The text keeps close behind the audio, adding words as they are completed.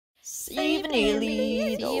Sav and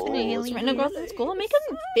Allie, random girls in school making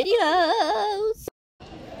videos.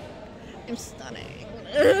 I'm stunning.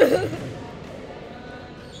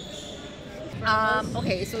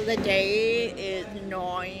 Okay, so the day is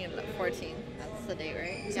 9/14. That's the day,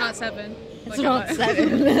 right? It's not 7. It's not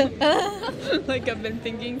 7. Like I've been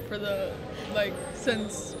thinking for the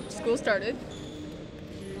since school started.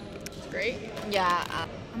 It's great. Yeah.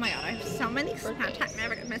 Oh my god, I have so many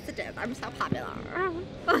Snapchat messages. I'm so popular.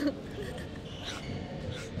 I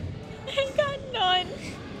got none.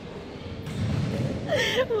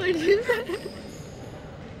 What is that?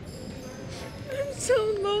 I'm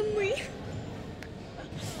so lonely.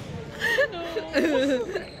 No.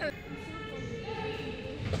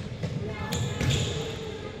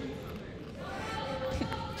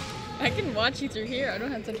 I can watch you through here. I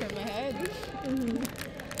don't have to turn my head. Mm-hmm.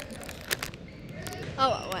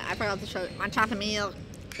 Oh, wait, I forgot to show you my chocolate milk.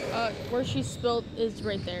 Where she spilled is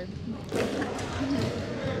right there.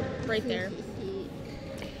 Right there.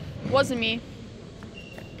 Wasn't me.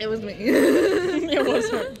 It was me. It was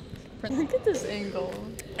her. Look at this angle.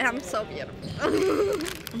 And I'm so beautiful.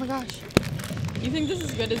 Oh my gosh. You think this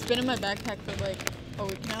is good? It's been in my backpack for like a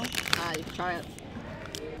week now. You can try it.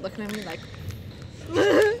 Looking at me like.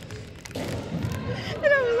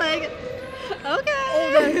 And I was like, okay.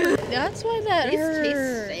 Oh, that's why that These hurt.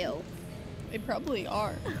 taste stale. They probably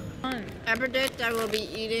are. I predict I will be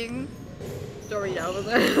eating Doritos.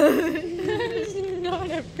 That is not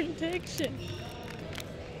a prediction.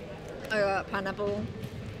 I got pineapple.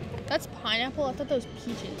 That's pineapple? I thought that was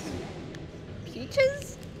peaches.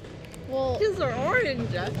 Peaches? Well, Peaches are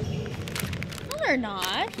orange. no, they're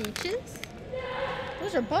not. Peaches?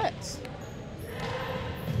 Those are butts.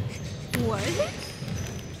 What?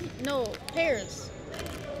 No, pears.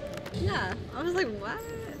 Yeah. I was like, what?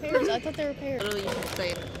 Pears. I thought they were pears. Literally, you should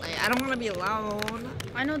say, like, I don't want to be alone.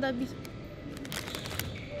 I know that'd be.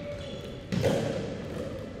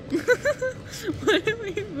 Why did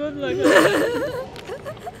we both look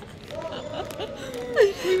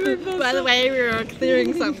By the way, we were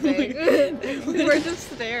clearing something. We were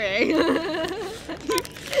just staring.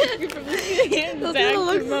 That's gonna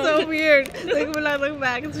look so weird. Like when I look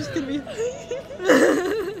back, it's just gonna be.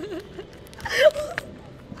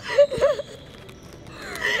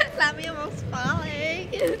 Lappy almost falling.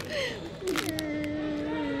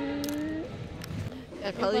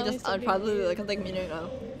 I'd probably look like a minute ago.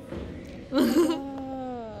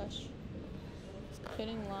 Gosh. Just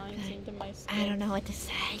putting lines into my skin. I don't know what to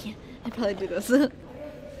say. I'd probably do this.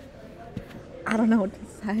 I don't know what to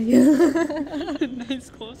say. Nice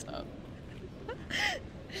close up.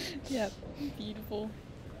 Yep. Beautiful.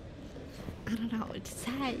 I don't know what to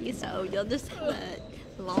say, so you'll just have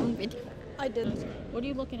a long video. I did. What are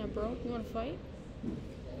you looking at, bro? You want to fight?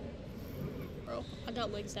 Bro, I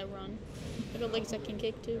got legs that run. I got legs that can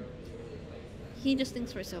kick too. He just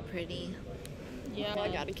thinks we're so pretty. Yeah. I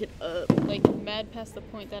gotta get up. Like, mad past the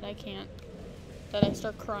point that I can't. That I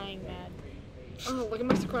start crying mad. Oh, look at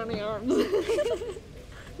my scrawny arms.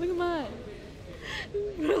 Look at mine.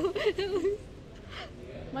 Bro,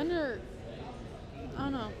 Mine are. I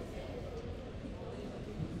don't know.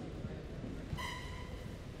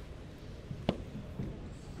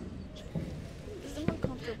 This is more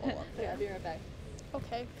comfortable. Yeah, I'll be right back.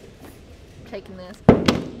 Okay. Taking this.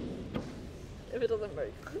 If it doesn't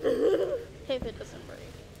break. If it doesn't break.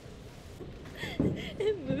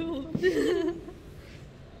 It moved.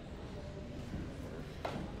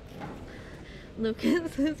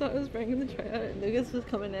 Lucas, so I was bringing the tray out, and Lucas was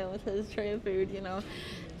coming in with his tray of food, you know,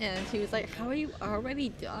 and he was like, how are you already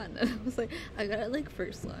done? And I was like, I got it like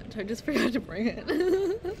first lunch, I just forgot to bring it.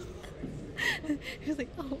 He was like,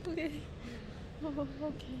 oh, okay. Oh,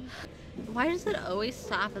 okay. Why does it always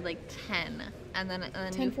stop at like 10? And then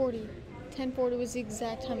 10:40. 10:40 was the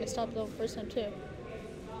exact time it stopped the first time too.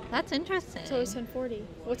 That's interesting. So it's 10:40.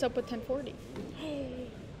 What's up with 10:40?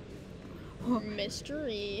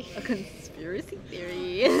 Mystery. A conspiracy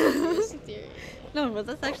theory. Conspiracy theory. No, but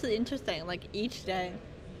that's actually interesting. Like each day,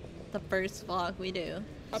 the first vlog we do.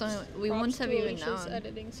 So we wouldn't have even known.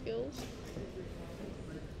 Editing skills.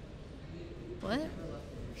 What?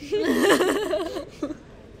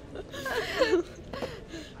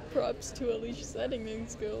 Props to Alicia's editing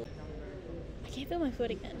skills. I can't feel my foot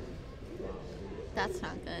again. That's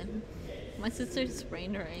not good. My sister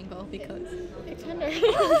sprained her ankle because It kind of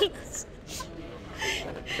hurts.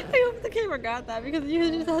 I hope the camera got that because you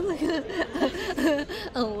just had like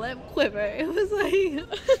a lip quiver. It was like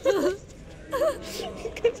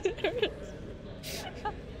Because it hurts.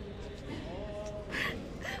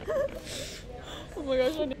 Oh my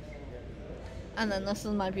gosh. And then this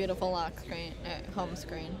is my beautiful lock screen, home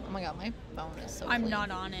screen. Oh my god, my phone is so I'm clean. not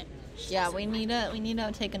on it. Yeah, we need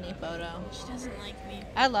to take a new photo. She doesn't like me.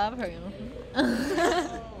 I love her.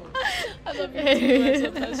 I love you too as a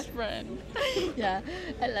best friend. Yeah,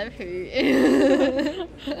 I love her.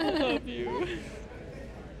 I love you.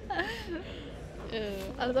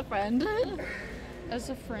 As a friend. As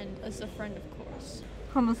a friend, of course.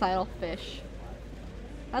 Homicidal fish.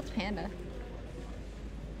 That's Panda.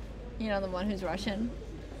 You know, the one who's Russian.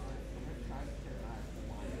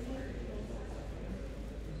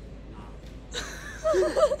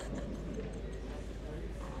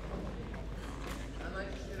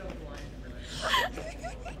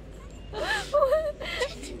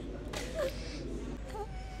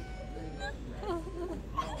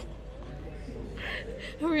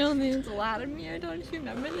 Her real name's Vladimir, don't you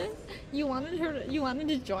remember this? You wanted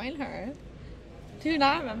to join her. Do you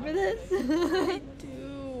not remember this? I do.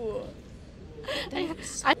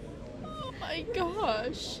 Oh my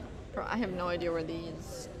gosh. Bro, I have no idea where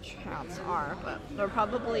these chats are, but they're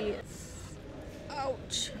probably,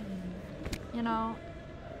 Ouch. you know.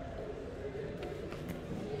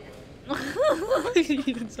 You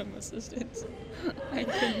needed some assistance. I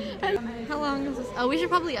couldn't do it. How long is this? Oh, we should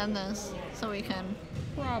probably end this so we can.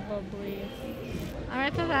 Probably.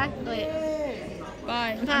 Alright, bye-bye. Wait.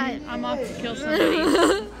 Bye. Bye. I'm off to kill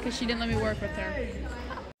somebody because she didn't let me work with her.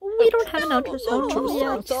 We don't have an outro song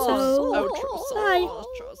yet, so bye.